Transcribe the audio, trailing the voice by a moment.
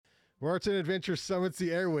Where Arts and Adventure summits the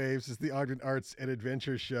airwaves is the Ogden Arts and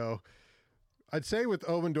Adventure Show. I'd say with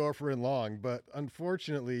Obendorfer and Long, but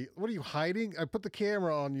unfortunately, what are you hiding? I put the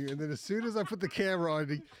camera on you, and then as soon as I put the camera on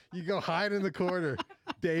you, you go hide in the corner.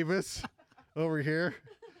 Davis, over here.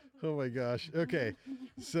 Oh my gosh. Okay,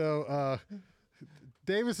 so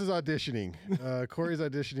Davis is auditioning. Corey's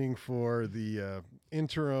auditioning for the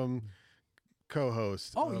interim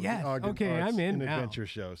co-host. Oh, of yes. the Ogden Okay, Arts I'm in and now. Adventure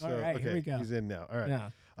Show. So, all right, okay, here we go. he's in now. All right. Yeah.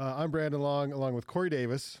 I'm Brandon Long, along with Corey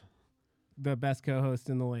Davis. The best co-host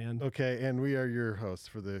in the land. Okay, and we are your hosts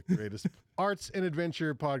for the greatest arts and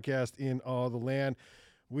adventure podcast in all the land.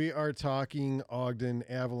 We are talking Ogden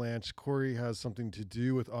Avalanche. Corey has something to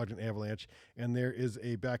do with Ogden Avalanche, and there is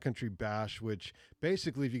a backcountry bash, which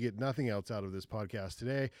basically, if you get nothing else out of this podcast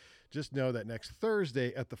today, just know that next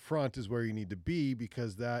Thursday at the front is where you need to be,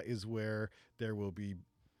 because that is where there will be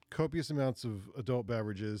copious amounts of adult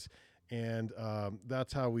beverages, and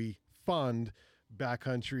that's how we fund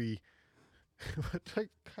backcountry. What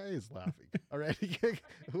Kai is laughing already?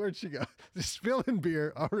 Where'd she go? Just spilling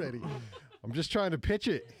beer already. I'm just trying to pitch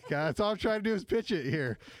it, guys. All I'm trying to do is pitch it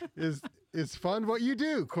here. Is fund what you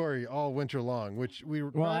do, Corey, all winter long. Which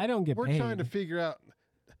I don't get We're paid. trying to figure out.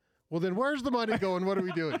 Well, then where's the money going? What are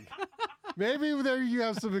we doing? Maybe there you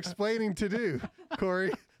have some explaining to do,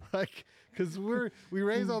 Corey. Like, because we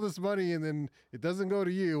raise all this money and then it doesn't go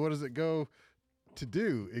to you. What does it go to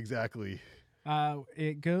do exactly?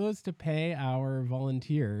 It goes to pay our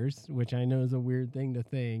volunteers, which I know is a weird thing to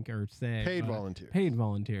think or say. Paid volunteers. Paid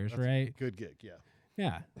volunteers, That's right? a good gig, yeah.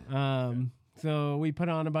 Yeah. So we put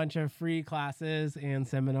on a bunch of free classes and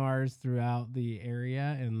seminars throughout the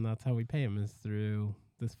area, and that's how we pay them, is through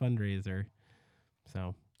this fundraiser.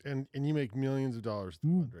 So And you make millions of dollars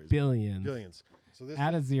through fundraising. Billions. So this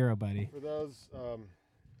Add a zero, buddy. for those.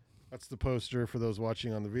 That's the poster for those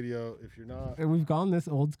watching on the video. If you're not, And we've gone this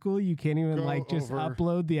old school. You can't even Go just over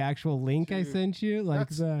upload the actual link I sent you. Like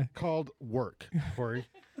that's called work, Corey.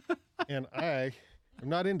 And I am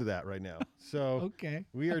not into that right now. So Okay.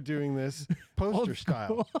 we are doing this poster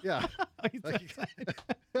style. Yeah.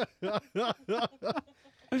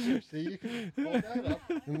 Here, see, you can hold that up,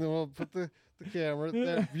 and then we'll put the camera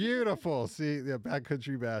there. Beautiful. See, the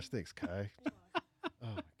backcountry bash. Thanks, Kai. Oh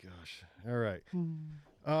my gosh. All right.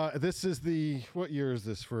 This is what year is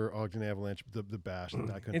this for Ogden Avalanche? The bash, the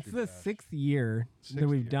backcountry. It's the bash. sixth year that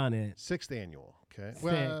we've done it. Sixth annual.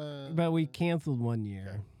 Okay. But we canceled one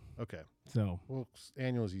year. Okay. So Well,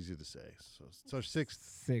 annual is easy to say. So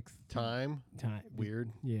sixth time.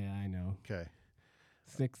 Weird. Yeah, I know. Okay.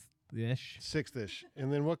 Sixth-ish. Sixth-ish.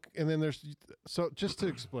 And then what? And then there's, so just to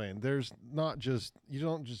explain, there's not just, you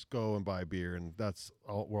don't just go and buy beer and that's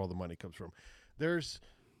where all the money comes from. There's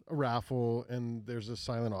a raffle and there's a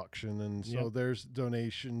silent auction, and so there's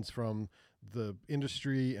donations from the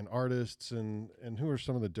industry and artists, and who are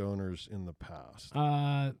some of the donors in the past?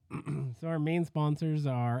 So our main sponsors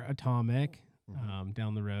are Atomic,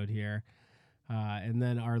 down the road here, and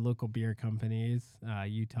then our local beer companies,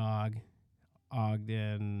 Utah,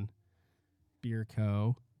 Ogden, Beer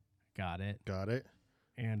Co. Got it,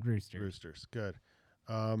 and Roosters. Good.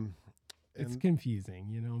 It's confusing,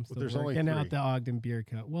 I'm still there's only working three. out the Ogden Beer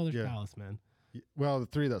Co. Well, there's Talisman. Well, the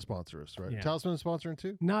three that sponsor us, right? Yeah. Talisman is sponsoring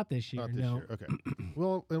too? Not this year, Not this no. year. Okay.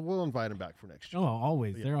 We'll invite them back for next year. Oh,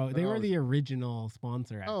 always. They were the original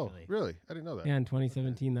sponsor, actually. Oh, really? I didn't know that. Yeah, in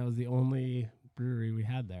 2017, that was the only brewery we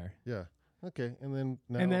had there. Yeah. Okay. And then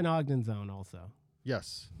now. And then Ogden Zone also.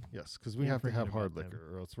 Yes, because we Can't have to forget have about hard them.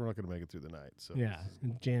 liquor, or else we're not going to make it through the night. So Yeah,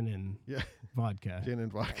 gin and vodka. gin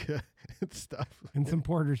and vodka and stuff, and some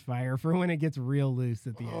Porter's Fire for when it gets real loose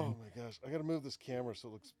at the Oh end. my gosh, I got to move this camera so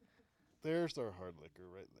it looks. There's our hard liquor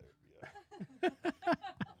right there. Yeah.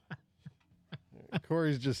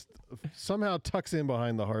 Corey's just somehow tucks in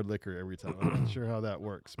behind the hard liquor every time. I'm not sure how that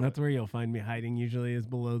works. That's where you'll find me hiding. Usually is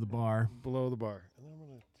below the bar. Below the bar, and then I'm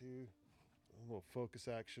going to do a little focus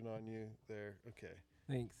action on you there. Okay.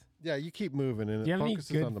 Thanks. Yeah, you keep moving, and Do you it have any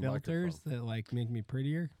focuses on good the filters microphone. that make me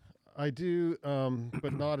prettier? I do,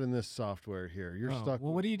 but not in this software here. You're stuck.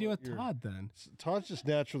 Well, what do you do with your- Todd then? Todd's just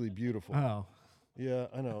naturally beautiful. Oh, Yeah,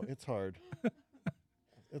 I know. It's hard.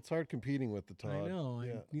 It's hard competing with the Todd. I know.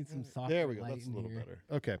 Yeah. I need some soft There we go. light That's a in little here. better.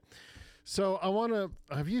 Okay. So I want to.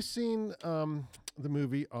 Have you seen the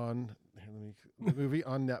movie on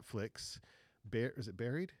Netflix? Is it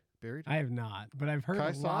Buried? I have not, but I've heard Kai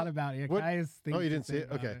a saw lot it? about it. What? Kai is Oh, you didn't see it?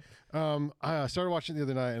 Okay. I started watching it the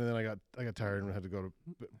other night, and then I got tired and had to go to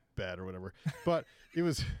bed or whatever. But it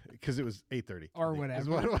was because it was 8:30 Or whatever. Is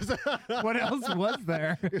what it was. What else was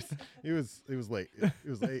there? It was late. It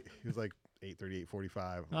was late. It was like 8:30,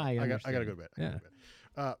 8:45. I gotta understand. go to bed.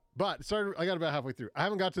 Yeah. But started. I got about halfway through. I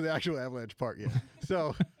haven't got to the actual avalanche part yet.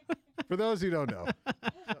 So, for those who don't know,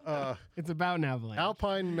 It's about an avalanche.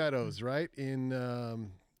 Alpine Meadows, right? In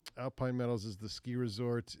Alpine Meadows is the ski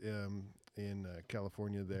resort in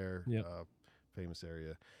California. There, Yep. Famous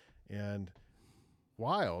area, and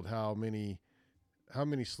wild how many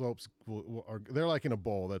slopes are they're like in a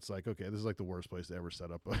bowl. That's like, okay, this is like the worst place to ever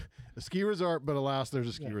set up a ski resort, but alas, there's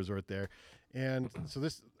a ski resort there. And so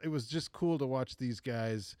it was just cool to watch these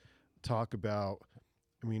guys talk about.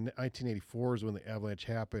 I mean, 1984 is when the avalanche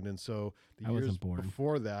happened, and so the I years wasn't born.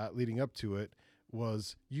 before that, leading up to it,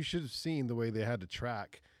 was you should have seen the way they had to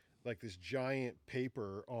track like this giant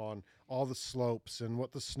paper on all the slopes and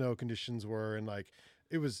what the snow conditions were, and like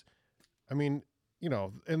it was, I mean, you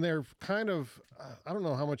know, and they're kind of, I don't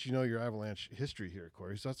know how much you know your avalanche history here,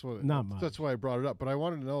 Corey. So Not much. That's why I brought it up. But I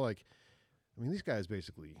wanted to know, like, I mean, these guys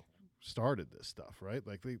basically started this stuff, right?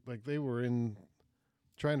 Like they were in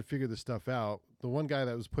trying to figure this stuff out. The one guy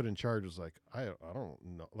that was put in charge was like, I don't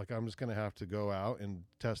know, like I'm just gonna have to go out and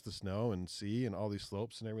test the snow and see and all these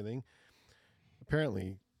slopes and everything.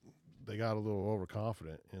 Apparently, they got a little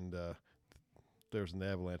overconfident and there was an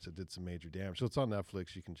avalanche that did some major damage. So it's on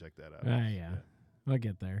Netflix. You can check that out. Yeah. I'll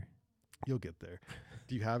get there. You'll get there.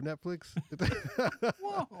 Do you have Netflix?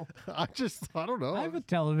 Whoa. I don't know. I have a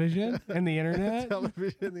television and the internet.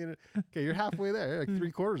 Television, the internet. Okay, you're halfway there. You're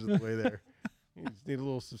like 3/4 of the way there. You just need a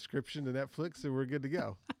little subscription to Netflix, and we're good to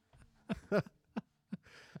go.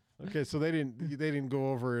 Okay, so they didn't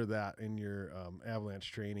go over that in your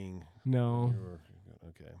avalanche training. No.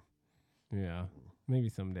 Okay, Yeah. Maybe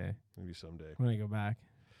someday maybe someday. when I go back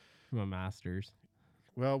for my master's.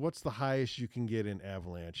 Well, what's the highest you can get in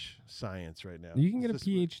avalanche science right now? You can get a Is this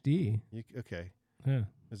what- PhD. Okay. Yeah.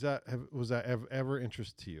 Was that ever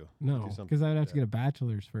interest to you? No, Do something because I'd like have to that? get a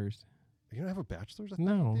bachelor's first. You don't have a bachelor's? I thought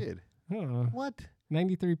No. you did. What?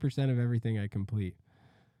 93% of everything I complete.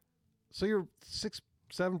 So you're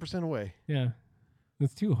 7% away. Yeah.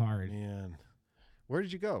 It's too hard. Man, where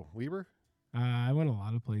did you go? Weber? I went a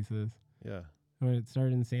lot of places. Yeah. It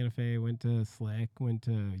started in Santa Fe, went to Slick, went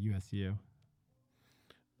to USU.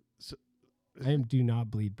 So I do not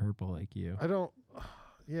bleed purple like you. I don't.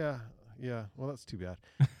 Yeah. Well, that's too bad.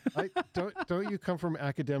 Don't you come from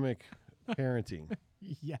academic parenting?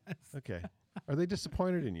 Yes. Okay. Are they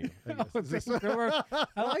disappointed in you? I guess. Is this-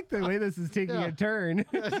 I like the way this is taking Yeah. a turn.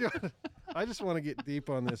 I just want to get deep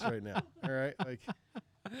on this right now. All right. Like.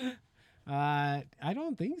 I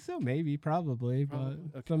don't think so. Maybe, probably, but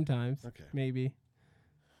Okay. sometimes, Okay. maybe.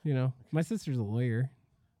 You know, my sister's a lawyer.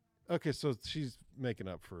 Okay. So she's making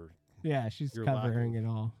up for. Yeah, she's Your lack covering of- it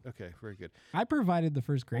all. Okay. Very good. I provided the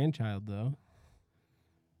first grandchild, though.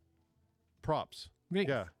 Props.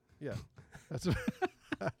 Thanks. Yeah. That's.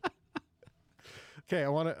 Okay. I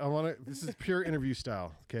want to. This is pure interview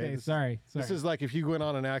style. Okay. Okay, This- sorry. This is like if you went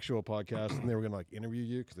on an actual podcast and they were gonna like interview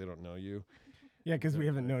you because they don't know you. Yeah, because we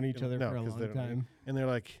haven't known each other No, for a 'cause they long don't know you. time. And they're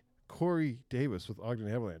like, Corey Davis with Ogden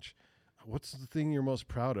Avalanche. What's the thing you're most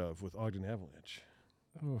proud of with Ogden Avalanche?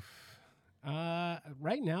 Oof.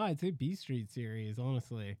 Right now, I'd say B Street series,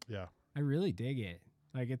 honestly. Yeah. I really dig it.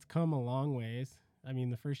 Like, it's come a long ways. I mean,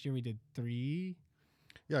 the first year we did 3.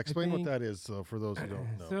 Yeah. Explain what think- that is for those who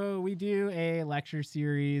don't know. So we do a lecture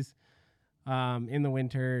series in the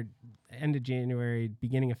winter, end of January,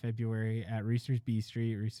 beginning of February at Reese's B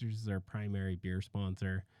Street. Reese's is our primary beer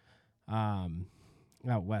sponsor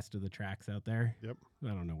out west of the tracks out there. Yep. I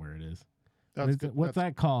don't know where it is. That's good. What's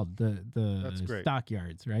that called? The That's great.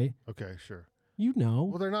 stockyards, right? Okay, sure. You know.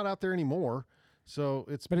 Well, they're not out there anymore, so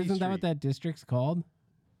it's. But B isn't that what Street. that district's called?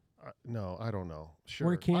 No, I don't know. Sure.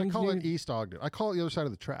 Where I Cam's call it doing- East Ogden. I call it the other side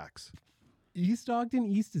of the tracks. East Ogden?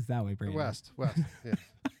 East is that way, Brandon. West. Yeah.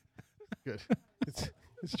 Good.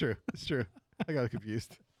 It's true. It's true. I got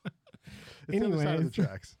confused. It's the other side of the Anyways.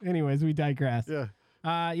 tracks. Anyways, we digress.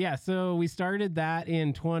 Yeah. So we started that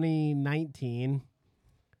in 2019,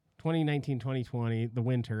 2020, the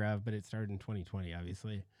winter of, but it started in 2020,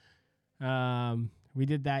 obviously. We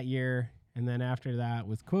did that year, and then after that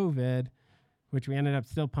was COVID, which we ended up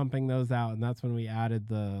still pumping those out, and that's when we added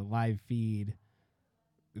the live feed.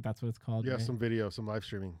 That's what it's called. Yeah, right? some video, some live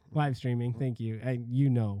streaming. Live streaming. Thank you. And you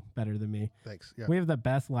know better than me. Thanks. Yeah. We have the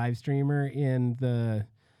best live streamer in the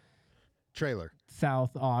Trailer.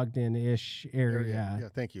 South Ogden-ish area. Yeah,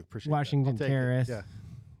 thank you. Appreciate Washington that. I'll take it. Terrace. Yeah.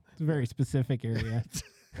 It's a very specific area.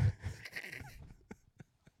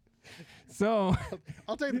 So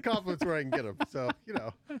I'll take the compliments where I can get them. So, you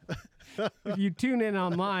know. if you tune in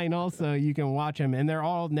online also, you can watch them. And they're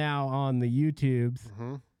all now on the YouTubes.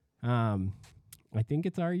 Mhm. I think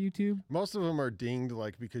it's our YouTube. Most of them are dinged,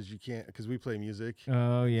 like, because we play music.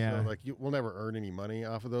 Oh yeah. So like we'll never earn any money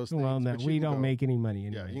off of those things. Well, no, but you we can don't go- make any money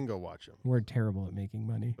anyway. Yeah, you can go watch them. We're terrible at making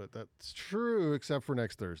money, But that's true, except for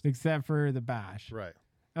next Thursday. except for the bash. Right.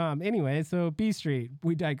 Anyway, so B Street,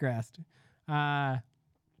 we digressed.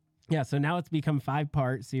 Yeah, so now it's become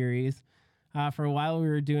 5-part series. For a while we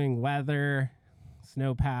were doing weather,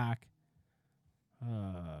 snowpack,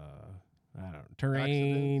 I don't know,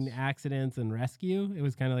 terrain, accidents, and rescue. It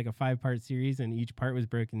was kind of like a 5-part series, and each part was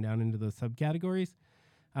broken down into those subcategories.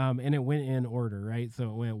 And it went in order, right? So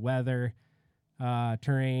it went weather,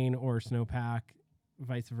 terrain, or snowpack,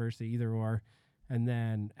 vice versa, either or, and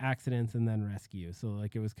then accidents, and then rescue. So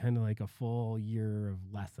like it was kind of like a full year of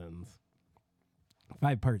lessons.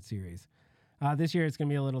 5-part series. This year it's going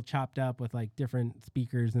to be a little chopped up with like different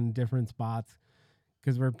speakers and different spots,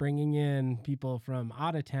 because we're bringing in people from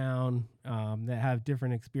out of town that have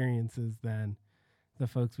different experiences than the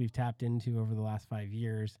folks we've tapped into over the last 5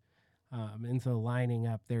 years. And so lining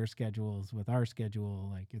up their schedules with our schedule,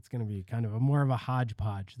 like it's going to be kind of more of a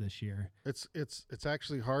hodgepodge this year. It's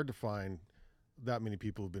actually hard to find that many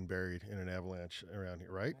people who've been buried in an avalanche around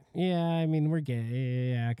here, right? Yeah, I mean, we're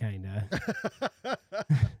gay. Yeah, kind of.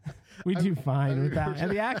 We do fine with that. And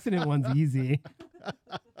the accident one's easy.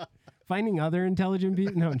 Finding other intelligent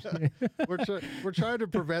people? No. we're trying to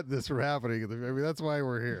prevent this from happening. I mean, that's why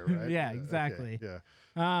we're here, right? Yeah, exactly. Okay,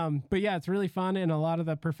 yeah. But yeah, it's really fun, and a lot of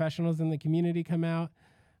the professionals in the community come out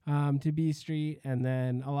to B Street, and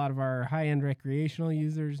then a lot of our high-end recreational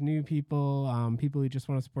users, new people, people who just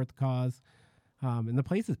want to support the cause. And the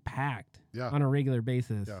place is packed on a regular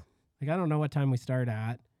basis. Yeah. Like, I don't know what time we start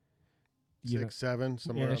at. 6, 7,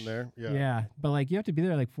 somewhere Ish. around there. Yeah. Yeah. But like you have to be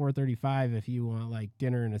there like 4:35 if you want like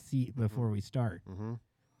dinner and a seat before we start. Mm-hmm.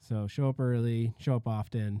 So show up early, show up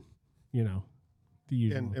often, the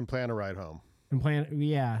usual. And plan a ride home. And plan,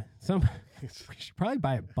 yeah. We should probably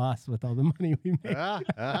buy a bus with all the money we make.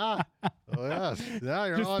 Oh, yes. Now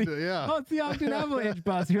you're on to, yeah. Oh, it's the Ogden Avalanche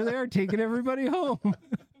bus. Here they are taking everybody home.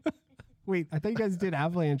 Wait, I thought you guys did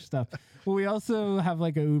Avalanche stuff. Well, we also have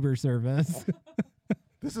like a Uber service.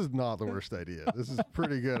 This is not the worst idea. This is a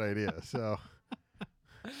pretty good idea. So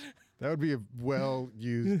that would be a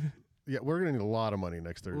well-used. Yeah, we're gonna need a lot of money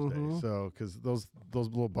next Thursday. Mm-hmm. So because those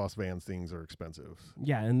little bus vans things are expensive.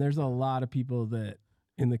 Yeah, and there's a lot of people that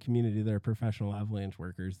in the community that are professional Avalanche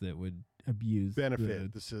workers that would abuse Benefit. the-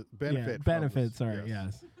 This is benefit. Yeah, from benefit. this. Sorry,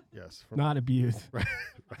 yes, Yes. not abuse. Right.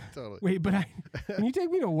 Totally. Wait, but can you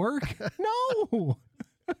take me to work? No.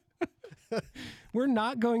 We're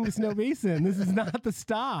not going to Snow Basin. This is not the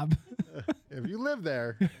stop. If you live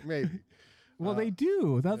there, maybe. Well, they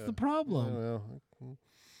do. That's the problem. Well,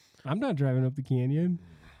 I'm not driving up the canyon.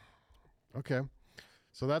 okay.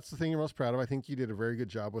 So that's the thing you're most proud of. I think you did a very good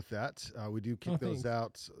job with that. We do kick those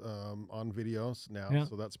out on videos now,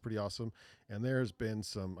 so that's pretty awesome. And there's been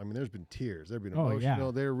there's been tears. There've been emotional.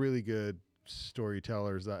 Yeah. They're really good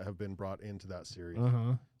storytellers that have been brought into that series.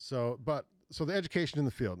 So the education in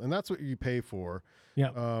the field, and that's what you pay for. Yeah.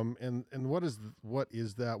 And what is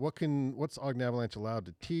that? What's Ogden Avalanche allowed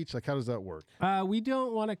to teach? Like, how does that work? We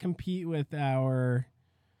don't want to compete with our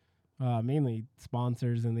mainly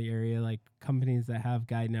sponsors in the area, like companies that have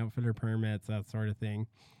guide and outfitter permits, that sort of thing,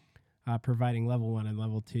 providing level 1 and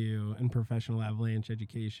level 2 and professional avalanche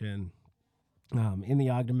education in the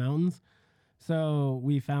Ogden Mountains. So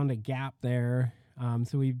we found a gap there.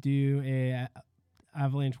 So we do a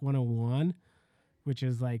Avalanche 101, which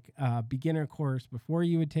is like a beginner course before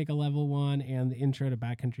you would take a level 1, and the intro to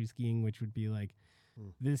backcountry skiing, which would be like,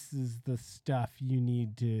 this is the stuff you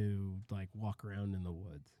need to like walk around in the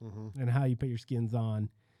woods, and how you put your skins on.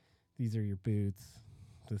 These are your boots.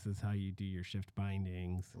 This is how you do your shift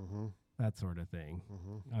bindings, that sort of thing.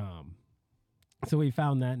 So we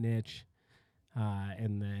found that niche,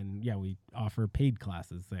 and then we offer paid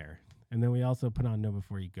classes there, and then we also put on Know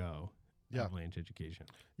Before You Go. Avalanche education.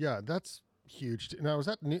 Yeah, that's huge. Now, is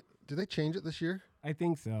that new? Did they change it this year? I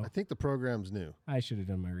think so. I think the program's new. I should have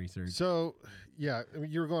done my research. So, I mean,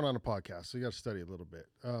 you were going on a podcast, so you got to study a little bit.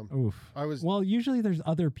 Oof. Well, usually there's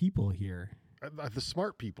other people here. The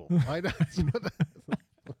smart people.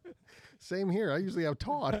 Same here. I usually have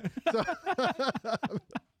Todd.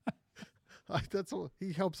 So,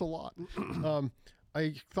 he helps a lot.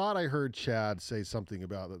 I thought I heard Chad say something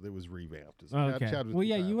about that it was revamped. Okay. Chad was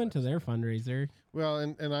you went to their fundraiser. Well,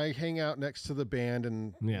 and I hang out next to the band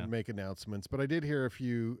and make announcements, but I did hear a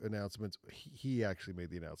few announcements. He actually made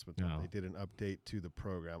the announcement that they did an update to the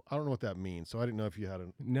program. I don't know what that means, so I didn't know if you had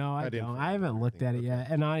an... No, I don't. I haven't looked at it yet,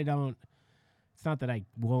 and I don't... It's not that I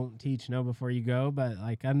won't teach Know Before You Go, but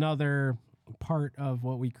like another part of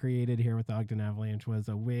what we created here with Ogden Avalanche was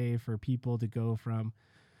a way for people to go from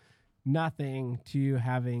nothing to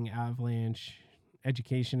having Avalanche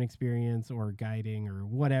education experience or guiding or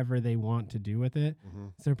whatever they want to do with it. Mm-hmm.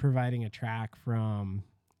 So providing a track from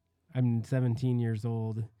I'm 17 years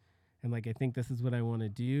old and like I think this is what I want to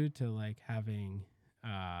do to like having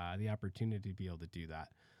the opportunity to be able to do that.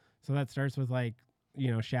 So that starts with like,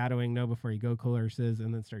 shadowing know before you go courses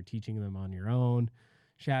and then start teaching them on your own.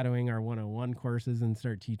 Shadowing our 101 courses and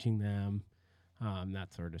start teaching them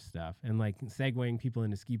that sort of stuff. And like segueing people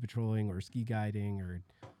into ski patrolling or ski guiding or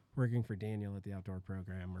working for Daniel at the outdoor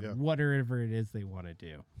program or whatever it is they want to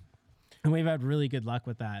do. And we've had really good luck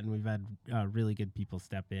with that. And we've had really good people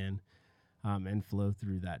step in and flow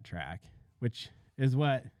through that track, which is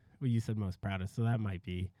what you said most proud of. So that might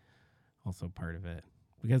be also part of it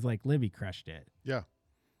because like Libby crushed it. Yeah.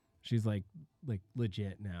 She's like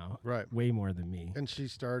legit now. Right. Way more than me. And she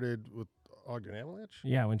started with Ogden Avalanche?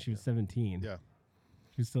 Yeah, when she was 17. Yeah.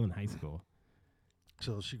 She was still in high school.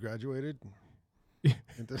 So she graduated?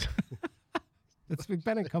 It's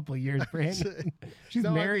been a couple of years, Brandon. She's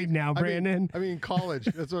married now, Brandon. I mean, college.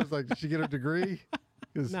 That's what it's like. Did she get her degree?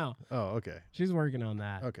 No. Oh, okay. She's working on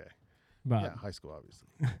that. Okay. But yeah, high school, obviously.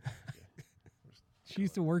 She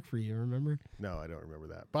used to work for you, remember? No, I don't remember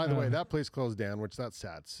that. By the way, that place closed down, which that's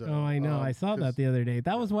sad. So, oh, I know. I saw that the other day.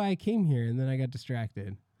 That was why I came here, and then I got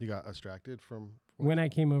distracted. You got distracted from when I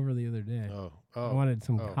came over the other day. Oh. I wanted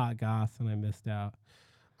some hot goss, and I missed out.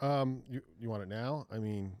 You want it now? I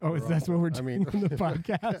mean, is that what we're doing in the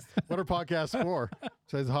podcast? What are podcasts for?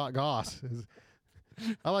 Says hot goss.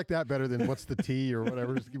 I like that better than what's the tea or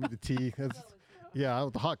whatever. Just give me the tea. Yeah,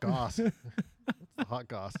 the hot goss. What's the hot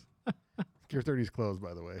goss? Gear 30's closed,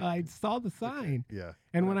 by the way. I saw the sign. Yeah.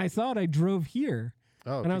 And when I saw it, I drove here.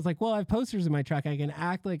 Oh, and I was like, well, I have posters in my truck. I can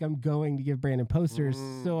act like I'm going to give Brandon posters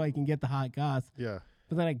so I can get the hot goss. Yeah.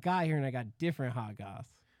 But then I got here and I got different hot goss.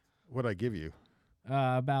 What'd I give you?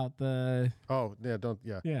 About the... Oh, yeah, don't...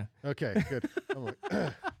 Yeah. Yeah. Okay, good. I'm like,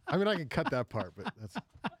 I mean, I can cut that part, but that's...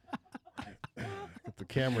 Got the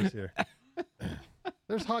cameras here.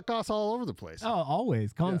 There's hot goss all over the place. Oh,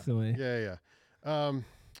 always, constantly. Yeah.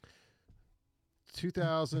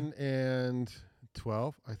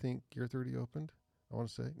 2012, I think Gear 30 opened. I want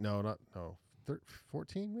to say. No.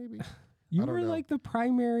 14 maybe? You were like the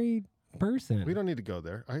primary person. We don't need to go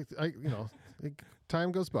there.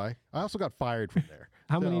 Time goes by. I also got fired from there.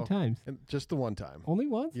 How many times? And just the one time. Only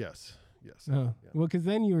once? Yes. Oh. Yeah. Well, because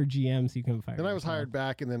then you were GM, so you couldn't fire. Then I was hired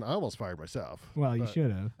back, and then I almost fired myself. Well, you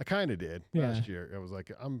should have. I kind of did last year. I was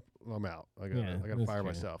like, I'm out. I got to fire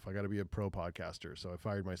myself. I got to be a pro podcaster. So I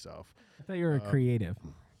fired myself. I thought you were a creative.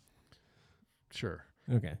 Sure.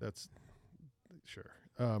 Okay. That's sure.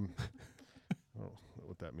 I don't know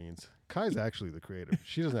what that means. Kai's actually the creative.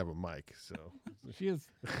 She doesn't have a mic, so she is.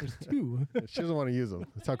 There's two. She doesn't want to use them.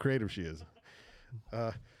 That's how creative she is.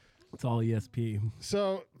 It's all ESP.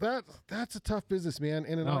 So that's a tough business, man.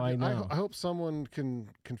 And I know. I hope someone can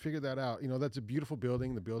figure that out. That's a beautiful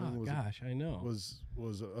building. The building I know. was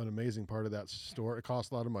an amazing part of that store. It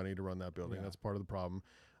cost a lot of money to run that building. Yeah. That's part of the problem.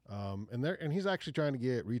 And he's actually trying to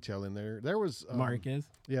get retail in there. There was Mark is.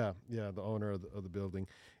 Yeah, the owner of the building,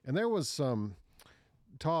 and there was some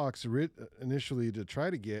talks initially to try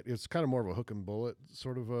to get. It's kind of more of a hook and bullet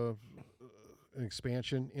sort of an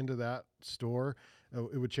expansion into that store.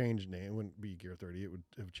 It would change name. It wouldn't be Gear 30. It would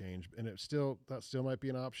have changed, and that still might be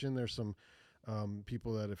an option. There's some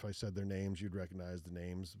people that if I said their names, you'd recognize the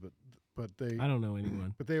names, but they. I don't know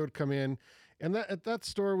anyone. But they would come in, and that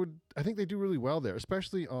store would. I think they do really well there,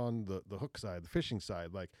 especially on the hook side, the fishing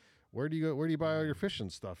side. Like, where do you go? Where do you buy all your fishing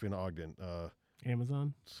stuff in Ogden?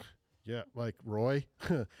 Amazon. Yeah, like Roy.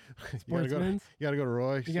 Sportsman's. You got to go to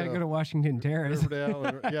Roy. You got to go to Washington Terrace.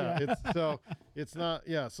 Riverdale. It's not.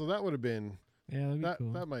 Yeah, so that would have been. Yeah, that'd be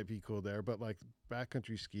cool. That might be cool there, but like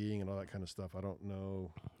backcountry skiing and all that kind of stuff, I don't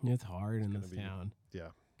know. It's hard in this town. Yeah,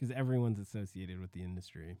 because everyone's associated with the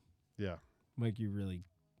industry. Yeah, like you really.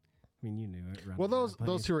 I mean, you knew it. Well,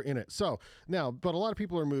 those who are in it. So now, but a lot of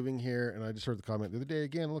people are moving here, and I just heard the comment the other day.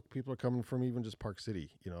 Again, look, people are coming from even just Park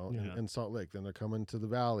City, and Salt Lake. Then they're coming to the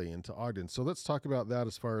Valley and to Ogden. So let's talk about that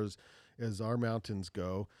as far as our mountains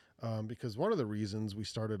go, because one of the reasons we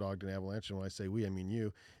started Ogden Avalanche, and when I say we, I mean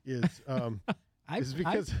you, is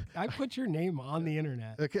because I put your name on the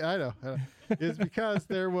internet. Okay, I know. Is because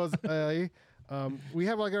there was we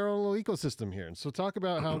have like our own little ecosystem here, and so talk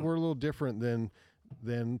about how we're a little different than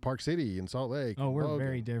Park City and Salt Lake. Oh, we're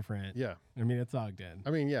very different. Yeah. I mean, it's Ogden. I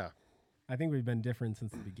mean, yeah. I think we've been different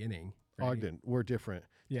since the beginning. Right? Ogden, we're different.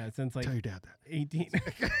 Yeah, since like tell your dad that. 18.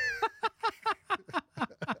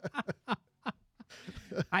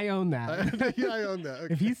 I own that. Yeah, I own that.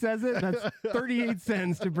 Okay. If he says it, that's 38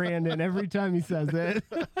 cents to Brandon every time he says it.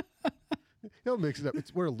 He'll mix it up.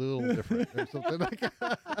 We're a little different or something like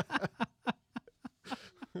that.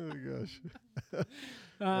 Oh my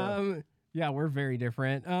gosh. Yeah, we're very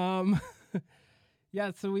different.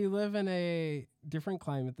 Yeah, so we live in a different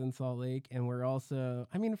climate than Salt Lake, and we're also,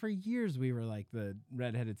 I mean, for years we were like the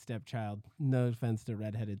redheaded stepchild. No offense to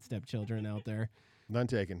redheaded stepchildren out there. None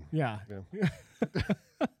taken. Yeah. Yeah.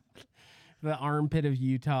 The armpit of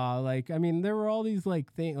Utah. Like, I mean, there were all these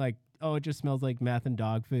like things like, oh, it just smells like meth and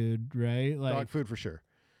dog food, right? Like, Dog food for sure.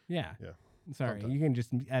 Yeah. Yeah. Sorry, Sometimes. you can just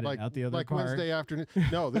edit out the other like part. Wednesday afternoon.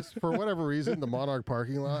 No, this for whatever reason, the Monarch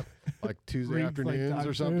parking lot, like Tuesday Reads like afternoons dog or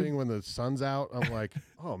food. something when the sun's out. I'm like,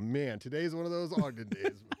 oh man, today's one of those Ogden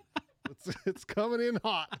days. It's coming in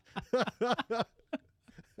hot.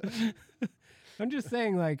 I'm just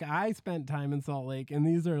saying, like, I spent time in Salt Lake, and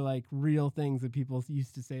these are like real things that people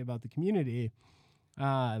used to say about the community.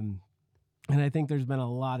 And I think there's been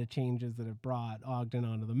a lot of changes that have brought Ogden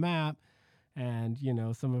onto the map. And, you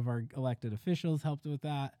know, some of our elected officials helped with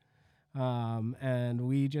that. And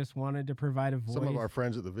we just wanted to provide a voice. Some of our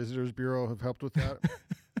friends at the Visitors Bureau have helped with that.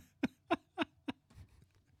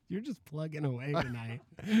 You're just plugging away tonight.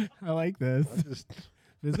 I like this.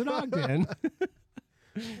 Visit Ogden.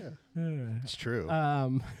 It's true.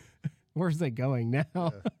 Where's it going now? Yeah.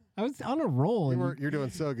 I was on a roll. You're doing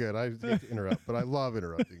so good. I hate to interrupt, but I love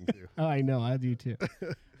interrupting too. Oh, I know. I do too.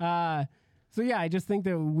 So, yeah, I just think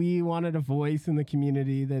that we wanted a voice in the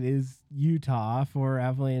community that is Utah for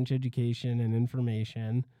Avalanche education and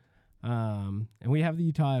information. And we have the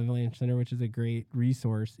Utah Avalanche Center, which is a great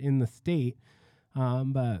resource in the state.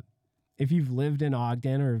 But if you've lived in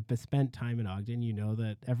Ogden or spent time in Ogden, you know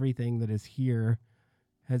that everything that is here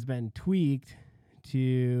has been tweaked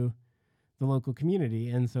to the local community.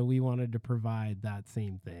 And so we wanted to provide that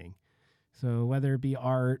same thing. So whether it be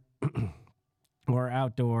art or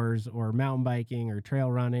outdoors or mountain biking or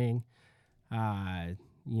trail running,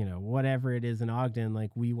 you know, whatever it is in Ogden,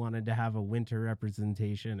 like we wanted to have a winter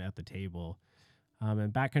representation at the table.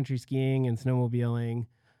 And backcountry skiing and snowmobiling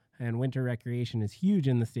and winter recreation is huge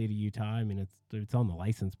in the state of Utah. I mean, it's on the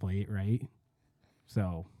license plate, right?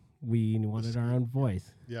 So we wanted our own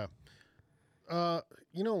voice. Yeah.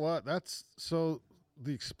 You know what? That's so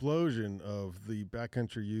the explosion of the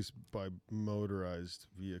backcountry use by motorized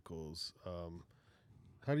vehicles.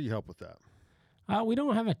 How do you help with that? We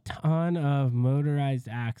don't have a ton of motorized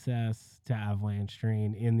access to avalanche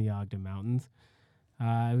terrain in the Ogden Mountains.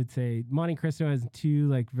 I would say Monte Cristo has two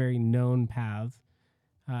like very known paths.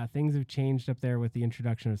 Things have changed up there with the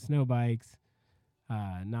introduction of snow bikes,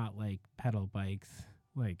 not like pedal bikes,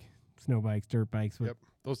 like snow bikes, dirt bikes with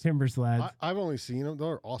those timber sleds. I've only seen them.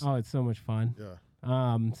 They're awesome. Oh, it's so much fun.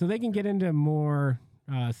 Yeah. So they can get into more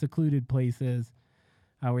secluded places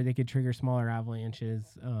where they could trigger smaller avalanches,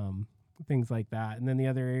 things like that. And then the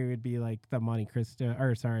other area would be like the Monte Cristo,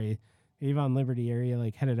 Avon Liberty area,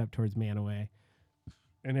 like headed up towards Manaway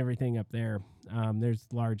and everything up there. There's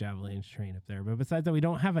large avalanche terrain up there. But besides that, we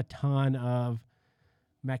don't have a ton of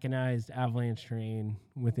mechanized avalanche terrain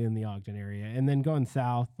within the Ogden area. And then going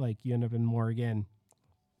south, like you end up in Morgan,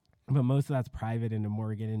 but most of that's private into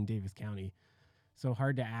Morgan and Davis County. So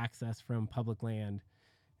hard to access from public land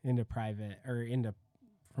into private or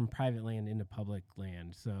from private land into public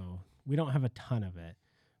land. So we don't have a ton of it,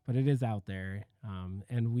 but it is out there.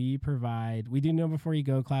 And we do Know Before You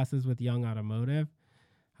Go classes with Young Automotive.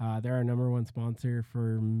 They're our number one sponsor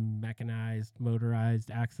for mechanized,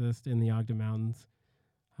 motorized access in the Ogden Mountains.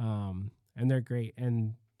 And they're great.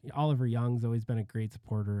 And Oliver Young's always been a great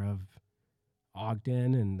supporter of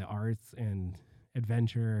Ogden and the arts and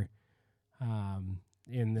adventure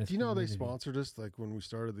in this. Do you know community. they sponsored us like when we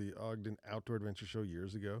started the Ogden Outdoor Adventure Show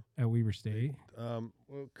years ago? At Weber State? Well,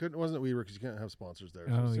 wasn't it Weber because you can't have sponsors there.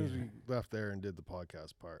 So Oh, as soon as yeah. we left there and did the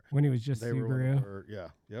podcast part, When it was just they were one Subaru? of our, yeah.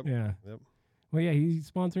 Yep. Yeah. Yep. Well, yeah, he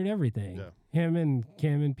sponsored everything. Yeah. Him and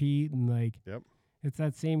Kim and Pete and like. Yep. It's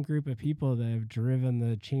that same group of people that have driven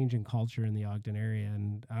the change in culture in the Ogden area,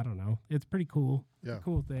 and I don't know. It's pretty cool. Yeah. It's a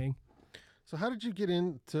cool thing. So how did you get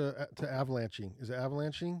into avalanching? Is it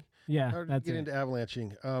avalanching? Yeah, How did that's you get it. into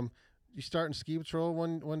avalanching? You start in ski patrol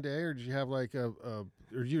one day, or did you have like or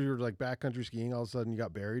you were like backcountry skiing? All of a sudden you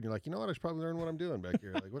got buried. And you're like, you know what? I should probably learn what I'm doing back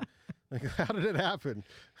here. Like what? Like how did it happen?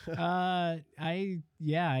 I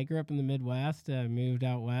grew up in the Midwest. Moved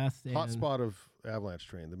out west. Hot and spot of avalanche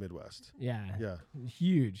terrain, the Midwest. Yeah. Yeah.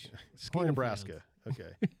 Huge. Ski, Cornfields. Nebraska.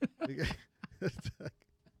 Okay.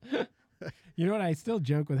 You know what? I still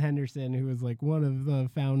joke with Henderson, who was like one of the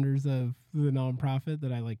founders of the nonprofit,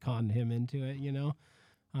 that I like conned him into it, you know?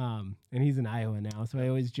 And he's in Iowa now. So I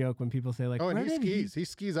always joke when people say like, Oh, where and he did skis. He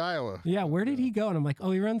skis Iowa. Yeah, where did he go? And I'm like,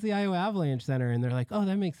 oh, he runs the Iowa Avalanche Center. And they're like, oh,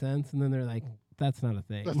 that makes sense. And then they're like, that's not a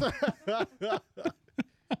thing.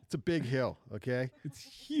 It's a big hill, okay? It's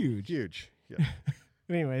huge. Huge. Yeah.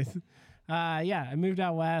 Anyways, yeah, I moved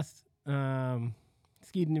out west,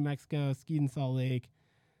 skied in New Mexico, skied in Salt Lake,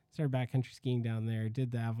 started backcountry skiing down there,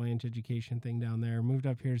 did the avalanche education thing down there, moved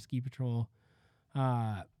up here to ski patrol.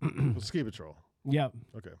 Ski patrol. Yep.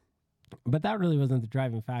 Okay. But that really wasn't the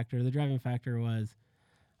driving factor. The driving factor was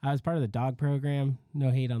I was part of the dog program. No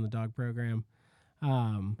hate on the dog program.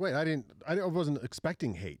 Wait, I wasn't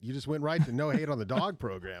expecting hate. You just went right to no hate on the dog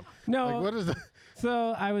program. No. Like, what is that?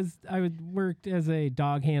 So I worked as a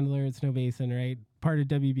dog handler at Snow Basin, right? Part of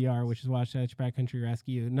WBR, which is Wasatch Backcountry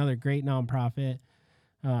Rescue, another great nonprofit.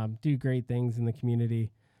 Do great things in the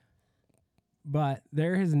community. But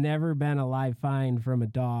there has never been a live find from a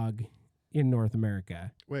dog in North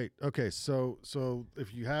America. Wait, okay, so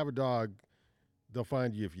if you have a dog, they'll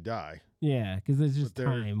find you if you die. Yeah, because it's just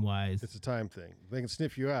time-wise. It's a time thing. They can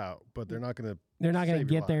sniff you out, but they're not going to. They're not going to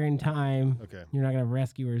get there in time. Okay. You're not going to have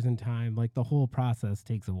rescuers in time. Like the whole process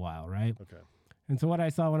takes a while, right? Okay. And so what I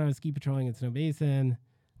saw when I was ski patrolling at Snow Basin,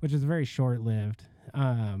 which is very short-lived,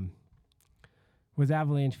 was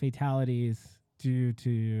avalanche fatalities due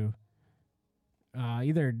to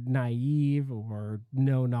either naive or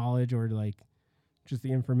no knowledge, or like just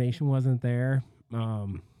the information wasn't there.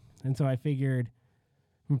 And so I figured,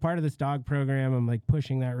 I'm part of this dog program. I'm like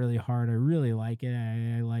pushing that really hard. I really like it.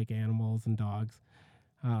 I like animals and dogs.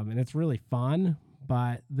 And it's really fun,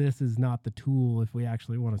 but this is not the tool if we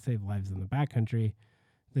actually want to save lives in the backcountry.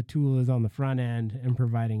 The tool is on the front end and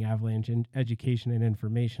providing avalanche education and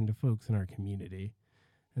information to folks in our community.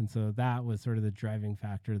 And so that was sort of the driving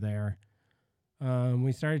factor there.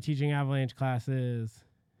 We started teaching avalanche classes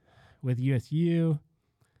with USU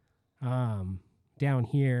down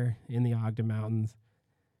here in the Ogden Mountains.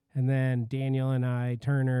 And then Daniel and I,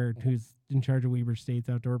 Turner, who's in charge of Weber State's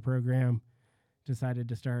outdoor program, decided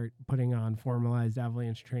to start putting on formalized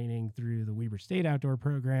avalanche training through the Weber State outdoor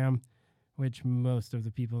program, which most of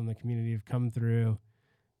the people in the community have come through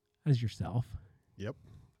as yourself. Yep.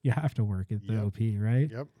 You have to work at the Yep. OP,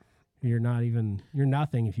 right? Yep. You're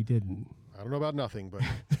nothing if you didn't. I don't know about nothing, but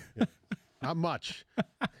not much.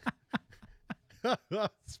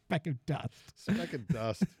 Speck of dust. Speck of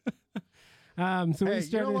dust. So hey, we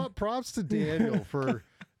started. you know what? Props to Daniel for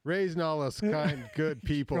raising all us kind, good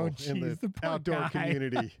people Oh, in geez, the poor outdoor guy.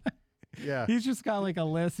 community. Yeah. He's just got like a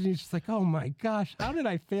list, and he's just like, "Oh my gosh, how did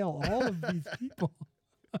I fail all of these people?"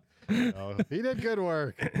 Oh, he did good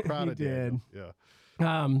work. Proud He of Daniel.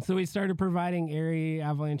 Yeah. So we started providing area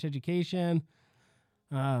avalanche education,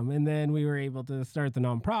 and then we were able to start the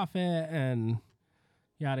nonprofit and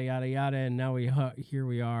yada yada yada. And now here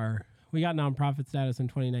we are. We got nonprofit status in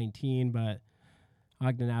 2019, but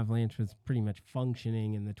Ogden Avalanche was pretty much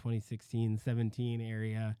functioning in the 2016-17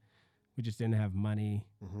 area. We just didn't have money.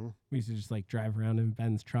 Mm-hmm. We used to just like drive around in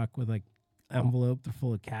Ben's truck with like envelopes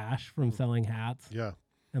full of cash from selling hats. Yeah.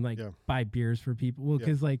 And like buy beers for people. Well,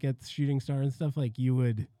 because like at Shooting Star and stuff, like you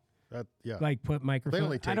would like put microphones.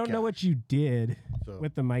 only take I don't know cash. what you did So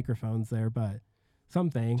with the microphones there, but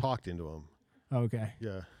something. talked into him. Okay.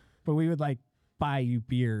 Yeah. But we would like buy you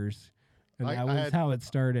beers. And that was how it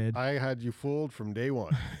started. I had you fooled from day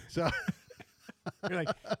one. So You're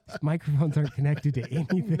like, these microphones aren't connected to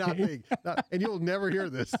anything. nothing. And you'll never hear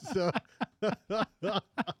this. So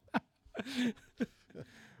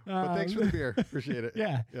but thanks for the beer. Appreciate it.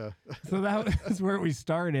 Yeah. Yeah. So that was where we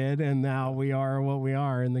started, and now we are what we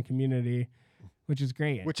are in the community, which is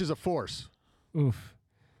great. Which is a force. Oof.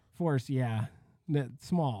 Force, yeah.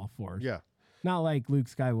 Small force. Yeah. Not like Luke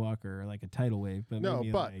Skywalker or like a tidal wave, but No,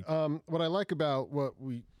 maybe but like, what I like about what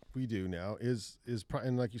we do now is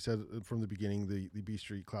and like you said from the beginning, the B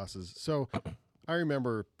Street classes. So I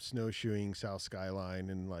remember snowshoeing South Skyline,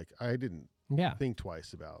 and like I didn't think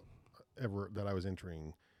twice about ever that I was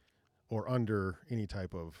entering or under any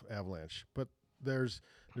type of avalanche. But there's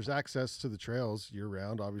access to the trails year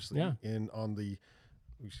round, obviously. Yeah. And on we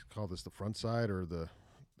should call this the front side or the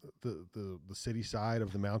city side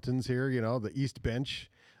of the mountains here, the East Bench.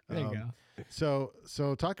 there you go.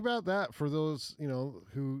 So talk about that for those,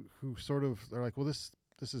 who sort of are like, well, this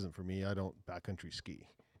isn't for me. I don't backcountry ski.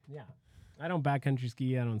 Yeah. I don't backcountry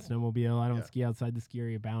ski. I don't snowmobile. I don't ski outside the ski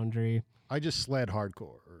area boundary. I just sled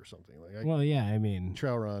hardcore or something. Like Well, yeah, I mean,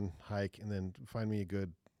 trail run, hike, and then find me a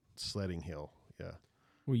good sledding hill. Yeah.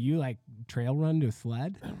 were you like trail run to a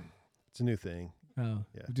sled? It's a new thing. Oh,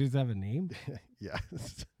 Yeah. does it have a name? Yeah.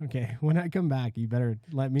 Okay, when I come back, you better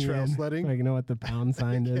let me Trail in sledding? so I can know what the pound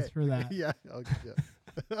sign is Okay. for that. Yeah. Okay, yeah.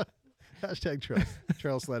 Hashtag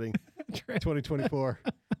trail sledding 2024.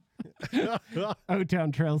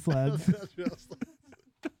 O-Town Trail Sleds.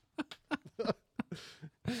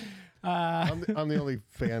 I'm the only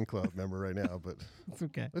fan club member right now, but It's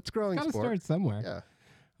okay. it's growing Got to sport. start somewhere.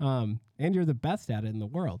 Yeah, And you're the best at it in the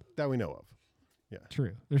world. that we know of.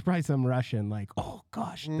 True. There's probably some Russian like, oh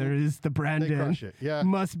gosh, there is the They Brandon. crush it. Yeah,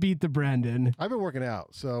 Must beat the Brandon. I've been working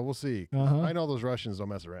out, so we'll see. Uh-huh. I know those Russians don't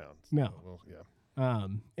mess around. No. Well, yeah.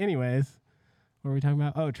 Anyways, what were we talking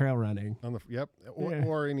about? Oh, trail running On the Yeah.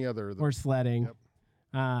 or any other. or sledding.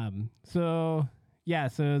 Yep. So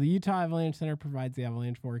the Utah Avalanche Center provides the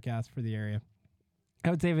avalanche forecast for the area. I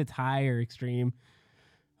would say if it's high or extreme,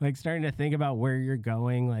 like starting to think about where you're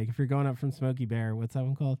going. Like if you're going up from Smoky Bear, what's that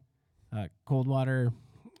one called? Coldwater,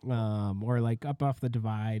 or like up off the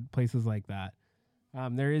Divide, places like that.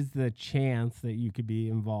 There is the chance that you could be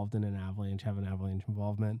involved in an avalanche, have an avalanche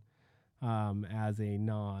involvement, as a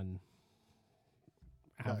non-avalanche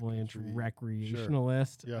Backcountry,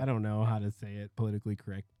 recreationalist. Yeah. I don't know how to say it, politically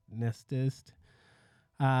correctnessist.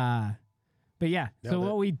 But yeah, Now so that-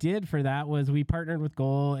 what we did for that was we partnered with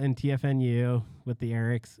Goal and TFNU with the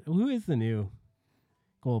Erics. Who is the new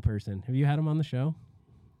goal person? Have you had him on the show?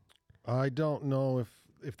 I don't know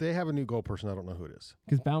if they have a new goal person. I don't know who it is.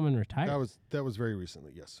 Because Bauman retired. That was very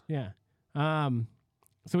recently. Yes. Yeah.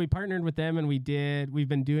 So we partnered with them and we've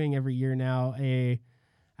been doing every year now a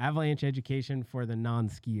avalanche education for the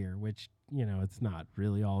non-skier, which, it's not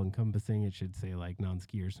really all encompassing. It should say like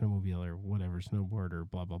non-skier, snowmobile or whatever, snowboard or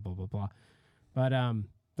blah, blah, blah, blah, blah. But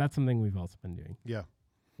that's something we've also been doing. Yeah.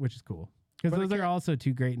 Which is cool. Because But those are also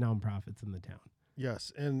two great nonprofits in the town.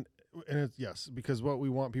 Yes, and it's yes, because what we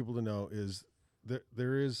want people to know is that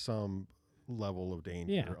there is some level of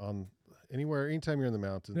danger Yeah. on anytime you're in the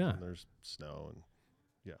mountains Yeah. and there's snow and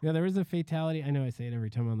Yeah, there was a fatality. I know I say it every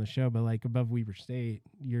time on the show, but like above Weber State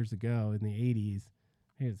years ago in the 80s,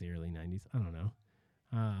 maybe it was the early 90s. I don't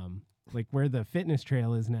know. Like where the fitness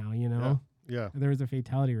trail is now, yeah, There was a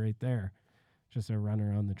fatality right there. Just a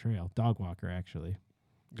runner on the trail. Dog walker, actually.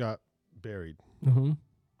 got buried. Mm-hmm.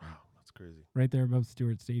 Wow, that's crazy. Right there above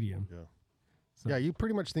Stewart Stadium. Yeah. So, Yeah, you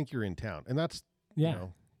pretty much think you're in town, and that's yeah.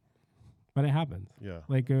 But it happens. yeah.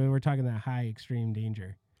 Like we're talking that high extreme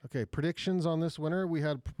danger. Okay, predictions on this winter. We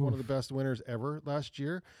had one of the best winters ever last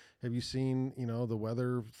year. Have you seen, the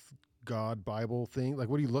weather God Bible thing? Like,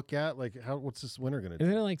 what do you look at? Like, what's this winter going to do?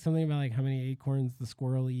 Isn't it like something about like how many acorns the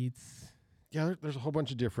squirrel eats? Yeah, there's a whole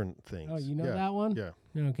bunch of different things. Oh, you know yeah, that one? Yeah.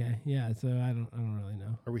 Okay. Yeah. So I don't really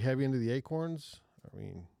know. Are we heavy into the acorns? I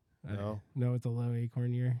mean, no. No, it's a low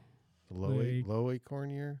acorn year. The low acorn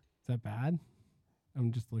year? Is that bad?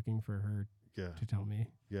 I'm just looking for her Yeah. to tell me.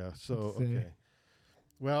 Yeah. So, Let's see. okay.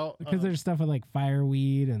 Well, Because there's stuff with like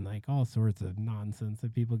fireweed and like all sorts of nonsense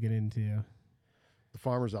that people get into. the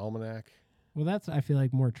Farmer's Almanac. Well, that's, I feel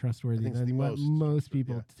like, more trustworthy think it's than the what most most trustworthy,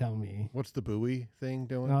 people tell me. What's the buoy thing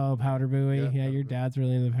doing? Oh, powder buoy. Yeah, Yeah, powder your buoy. dad's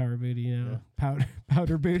really into powder booty,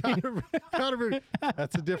 Powder booty. Powder buoy.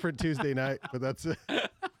 That's a different Tuesday night, but that's it.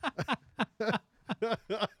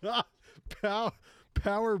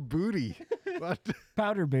 Power booty. What?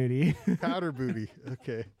 Powder booty. Powder booty.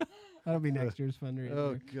 Okay. That'll be next year's fundraiser.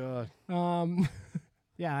 Oh God.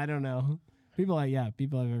 Yeah, I don't know. People have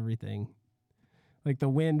everything. Like the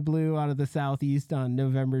wind blew out of the southeast on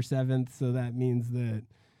November 7th, so that means that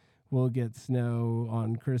we'll get snow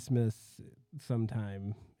on Christmas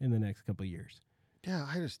sometime in the next couple of years. Yeah,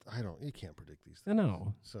 you can't predict these I things.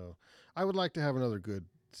 know. So I would like to have another good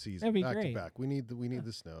season That'd be back great. to back. We need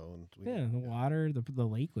the snow and Yeah, the water, the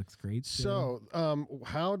lake looks great. still. So,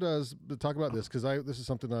 how does talk about this? Because this is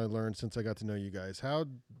something I learned since I got to know you guys.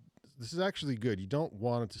 This is actually good. You don't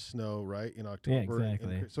want it to snow right in October.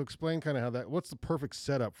 exactly. So explain kind of what's the perfect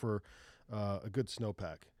setup for a good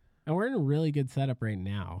snowpack? And we're in a really good setup right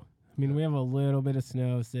now. I mean, we have a little bit of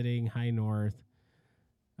snow sitting high north,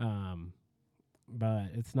 but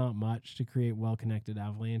it's not much to create well-connected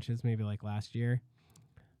avalanches, maybe like last year.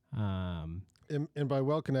 And by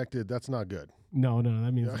well connected, that's not good. No,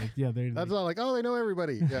 that means Yeah. they're That's not like, oh, they know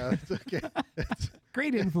everybody. Yeah, it's okay. It's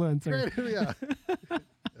great influencer. great. Yeah.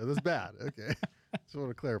 That's bad. Okay. Just want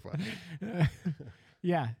to clarify.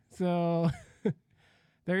 Yeah, so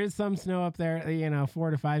there is some snow up there, 4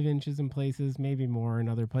 to 5 inches in places, maybe more in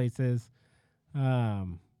other places.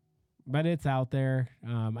 But it's out there.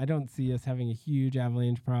 I don't see us having a huge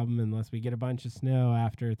avalanche problem unless we get a bunch of snow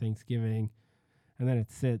after Thanksgiving, and then it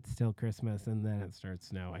sits till Christmas, and then it starts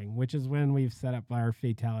snowing, which is when we've set up our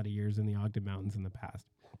fatality years in the Ogden Mountains in the past.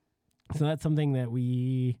 So that's something that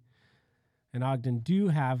we in Ogden do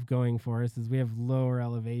have going for us, is we have lower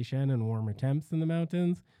elevation and warmer temps in the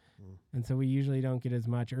mountains. And so we usually don't get as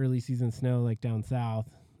much early season snow like down south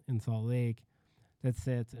in Salt Lake that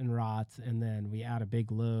sits and rots, and then we add a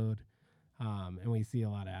big load, and we see a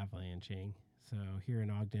lot of avalanching. So here in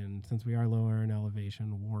Ogden, since we are lower in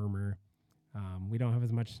elevation, warmer, we don't have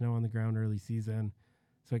as much snow on the ground early season,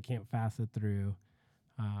 so it can't fast it through,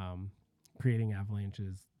 creating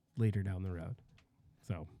avalanches later down the road.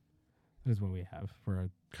 So that is what we have for our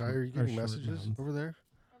Kai, are you getting messages over there?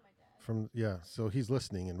 So he's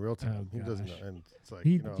listening in real time. He doesn't know, and it's like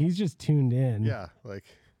he's just tuned in. Yeah, like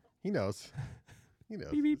he knows. He knows.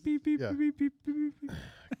 Beep, beep, beep, beep, Yeah. beep, beep, beep, beep.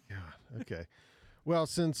 Yeah. Okay. Well,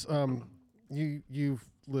 since you've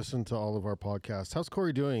listened to all of our podcasts, how's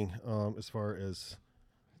Corey doing? As far as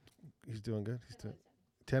he's doing good. He's doing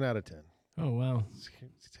 10 out of 10. Oh wow. It's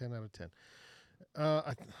 10 out of 10.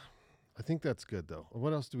 I think that's good though.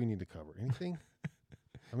 What else do we need to cover? Anything?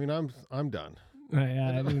 I mean, I'm done.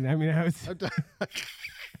 I was I'm done.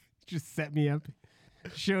 just set me up.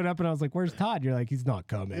 Showed up and I was like, "Where's Todd?" You're like, "He's not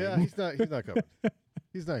coming." Yeah, he's not coming.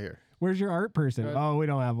 He's not here. Where's your art person? Oh, we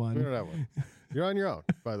don't have one. We don't have one. You're on your own,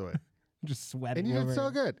 by the way. Just sweating. And you over did so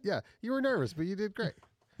it. good. Yeah, you were nervous, but you did great.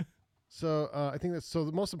 So I think that's so.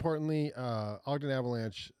 Most importantly, Ogden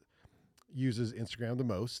Avalanche uses Instagram the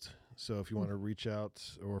most. So if you want to reach out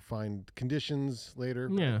or find conditions later,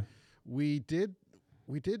 Yeah, we did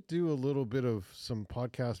do a little bit of some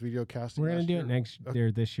podcast video casting. we're gonna last do year. it next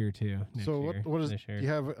year, this year too. So what is? this Do year. you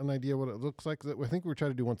have an idea what it looks like? I think we were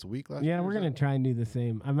trying to do once a week last year. Yeah, we're is gonna that- try and do the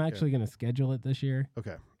same. I'm actually gonna schedule it this year,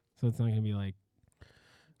 Okay. so it's not gonna be like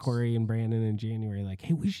Corey and Brandon in January. Like,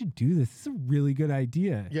 hey, we should do this. This is a really good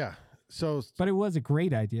idea. Yeah. So But it was a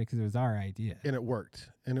great idea because it was our idea. and it worked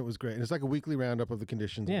and it was great. And it's like a weekly roundup of the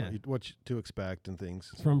conditions, Yeah. and what to expect and things.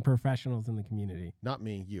 It's from professionals in the community, Not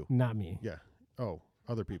me, you. not me. Yeah. Oh,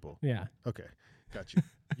 other people. Yeah, Okay. Got you.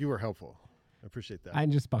 You were helpful. I appreciate that.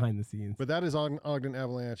 I'm just behind the scenes. But that is on Ogden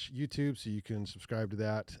Avalanche YouTube, so you can subscribe to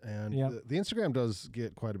that. And Yep. the Instagram does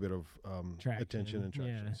get quite a bit of Traction, attention and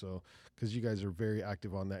traction. yeah. So because you guys are very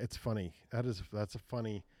active on that, it's funny. That's a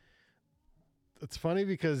funny. It's funny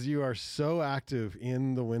because you are so active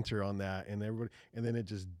in the winter on that, and then it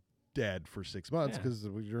just dead for 6 months Yeah. because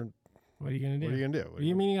you're. What are you gonna do? What are you gonna do?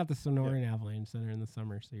 You're meeting at the Sonoran Avalanche Center in the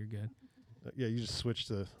summer, so you're good. Yeah, you just switch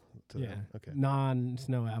to Yeah. that. Okay.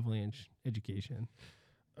 Non-snow avalanche education.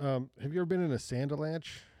 Have you ever been in a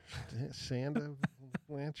sandalanche?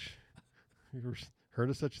 Sandalanche? You ever heard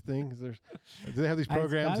of such a thing? Do they have these It's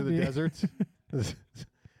programs gotta in the be. deserts?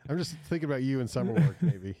 I'm just thinking about you in summer work,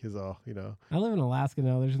 maybe, is all, I live in Alaska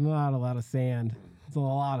now. There's not a lot of sand. It's a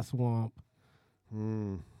lot of swamp.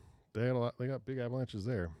 They got big avalanches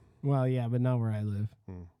there. Well, yeah, but not where I live.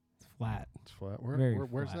 Hmm. It's flat It's flat.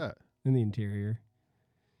 Where's flat. that? In the interior.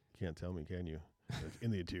 Can't tell me, can you? It's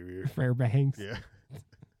in the interior. Fairbanks. Yeah.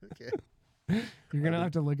 Okay. You're going to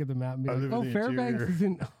have to look at the map and be I like, live in oh, the Fairbanks interior."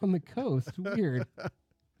 isn't on the coast. Weird.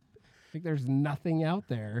 Like there's nothing out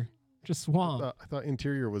there. Just swamp. I thought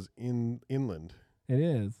interior was inland. It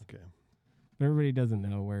is. Okay. But everybody doesn't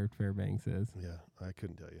know where Fairbanks is. Yeah, I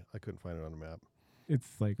couldn't tell you. I couldn't find it on a map.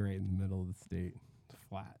 It's like right in the middle of the state. It's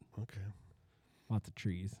flat. Okay. Lots of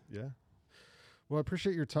trees. Yeah. Well, I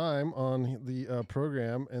appreciate your time on the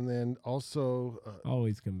program, and then also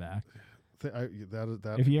Always come back.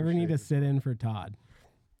 that. If you ever need to appreciate- sit in for Todd.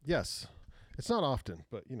 yes, it's not often,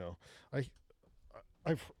 but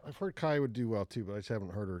I've heard Kai would do well too, but I just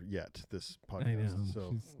haven't heard her yet. This podcast, know. so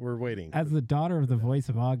She's- we're waiting. As the daughter of the voice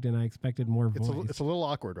of Ogden, I expected more It's voice. it's a little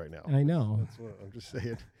awkward right now. I know. That's what I'm just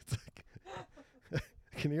saying. It's like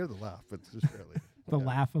I can hear the laugh, but it's just barely. The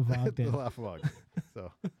laugh of the Ogden. laugh of Ogden.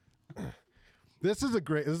 So this is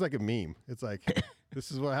like a meme. It's like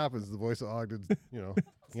this is what happens. The voice of Ogden,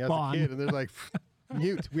 he has Spawn. a kid, and they're like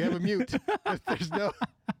mute. We have a mute.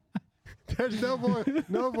 There's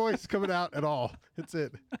no voice coming out at all. It's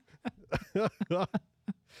it. Oh, God.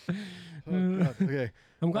 Okay,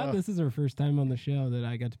 I'm glad this is her first time on the show that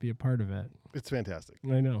I got to be a part of it. it's fantastic.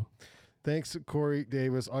 I know. Thanks, Corey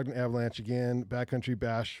Davis, Ogden Avalanche again. Backcountry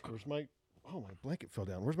Bash. My blanket fell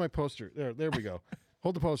down. Where's my poster? There we go.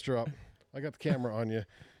 Hold the poster up. I got the camera on you.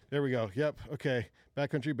 There we go. Yep. Okay.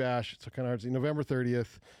 Backcountry Bash. It's kind of hard to see. November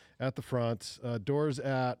 30th at the front. Doors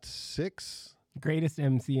at 6. Greatest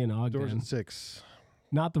MC in Doors Ogden. at 6.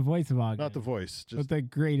 Not the voice of Ogden. Not the voice. but Just the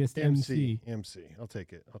greatest MC. MC. I'll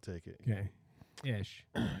take it. Okay. Ish.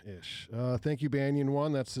 Ish. Thank you, Banyan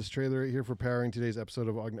One. That's this trailer right here for powering today's episode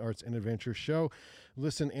of Ogden Arts and Adventure Show.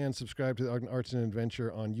 Listen and subscribe to the Ogden Arts and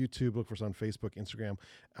Adventure on YouTube. Look for us on Facebook, Instagram,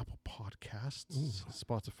 Apple Podcasts,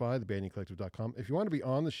 Spotify, thebanyancollective.com. If you want to be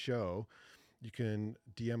on the show, you can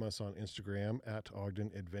DM us on Instagram at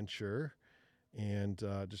Ogden Adventure. and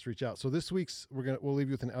just reach out. So this week's we'll leave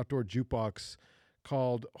you with an outdoor jukebox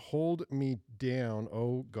called "Hold Me Down."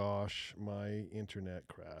 Oh gosh, my internet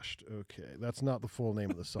crashed. Okay, that's not the full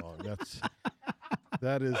name of the song.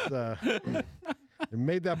 That is I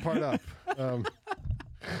made that part up.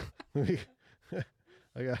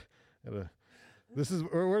 I got this is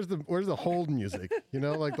where's the hold music? You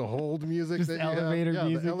know, like the hold music. Just that elevator you have?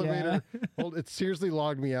 music. The elevator. Yeah. Hold. It seriously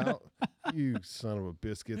logged me out. You son of a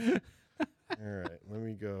biscuit. All right, let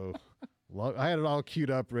me go. I had it all queued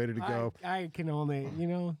up, ready to go. I can only,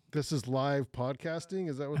 This is live podcasting.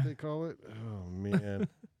 Is that what they call it? Oh man.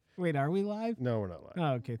 Wait, are we live? No, we're not live.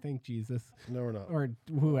 Oh, okay. Thank Jesus. No, we're not. Or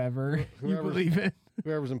whoever you believe in.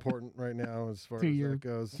 Whoever's important right now, as far as that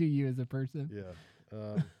goes. To you as a person.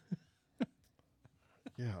 Yeah.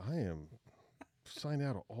 Yeah, I am signed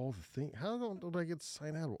out of all the things. How don't I get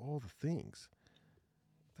signed out of all the things?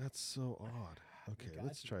 That's so odd. Okay,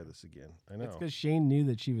 let's try this again. I know. It's because Shane knew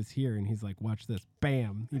that she was here, and he's like, watch this.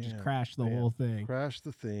 Bam. He just crashed the whole thing. Crashed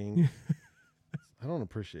the thing. I don't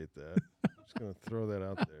appreciate that. I'm just going to throw that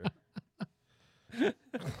out there.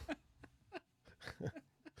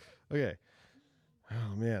 Okay.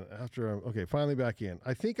 Oh, man. Finally back in.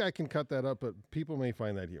 I think I can cut that up, but people may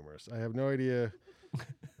find that humorous. I have no idea.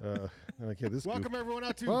 Okay, Welcome everyone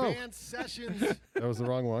out to Van Sessions. That was the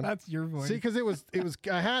wrong one. That's your voice. See, because it was.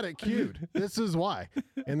 I had it queued. This is why.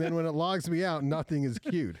 And then when it logs me out, nothing is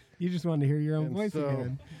queued. You just wanted to hear your own voice so,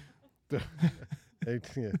 again. I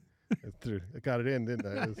got it in, didn't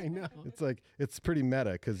I? I know. It's like it's pretty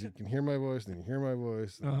meta because you can hear my voice, then you hear my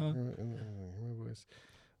voice, and you hear my voice.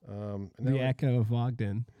 The echo of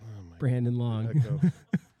Ogden. Oh Brandon Long. Echo.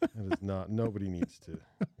 That is not. Nobody needs to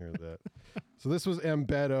hear that. So this was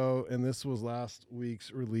Embedo, and this was last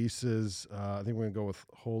week's releases. I think we're gonna go with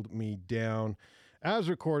 "Hold Me Down," as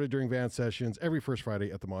recorded during Van Sessions every first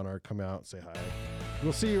Friday at the Monarch. Come out, say hi.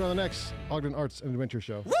 We'll see you on the next Ogden Arts and Adventure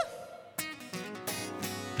Show. Woo!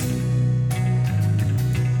 Again.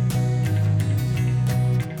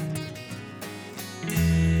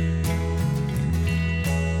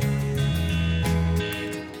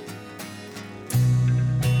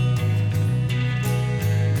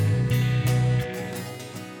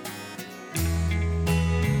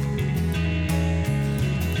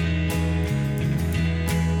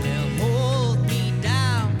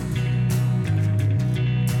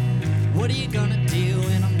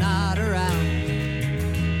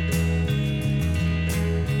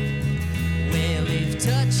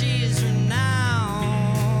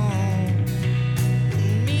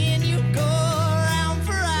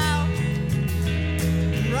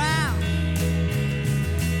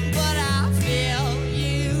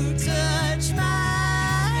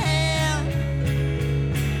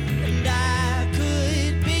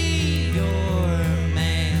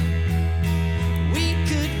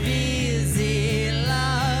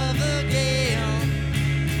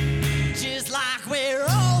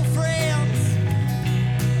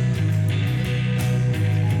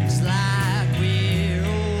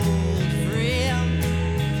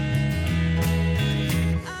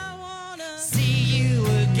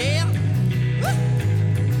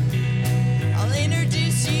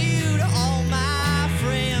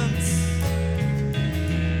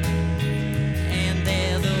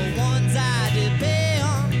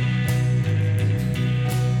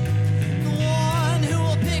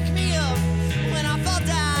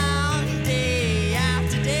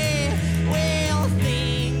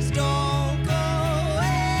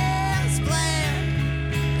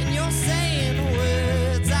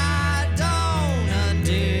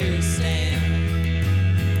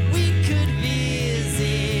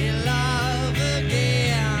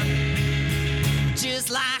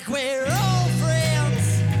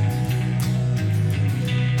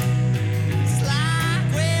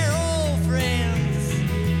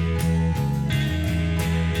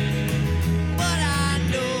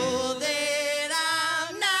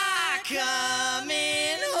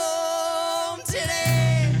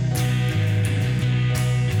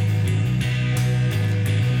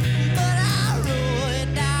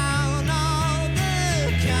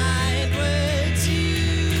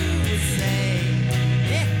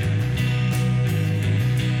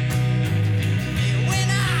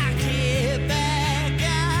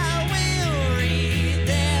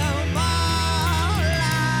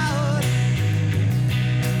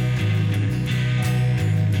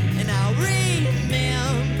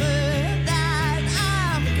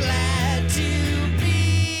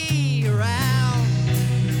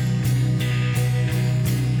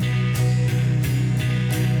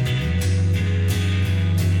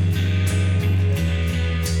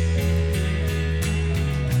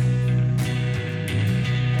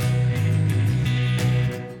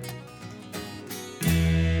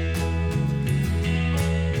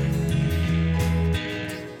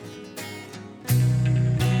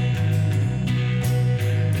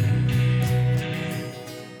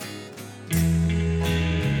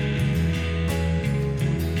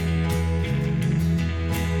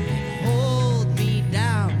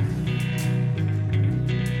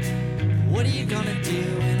 are you gonna do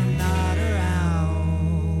when I'm not around?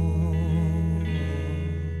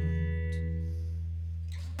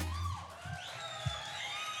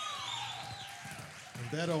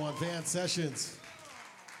 Beto on Van Sessions.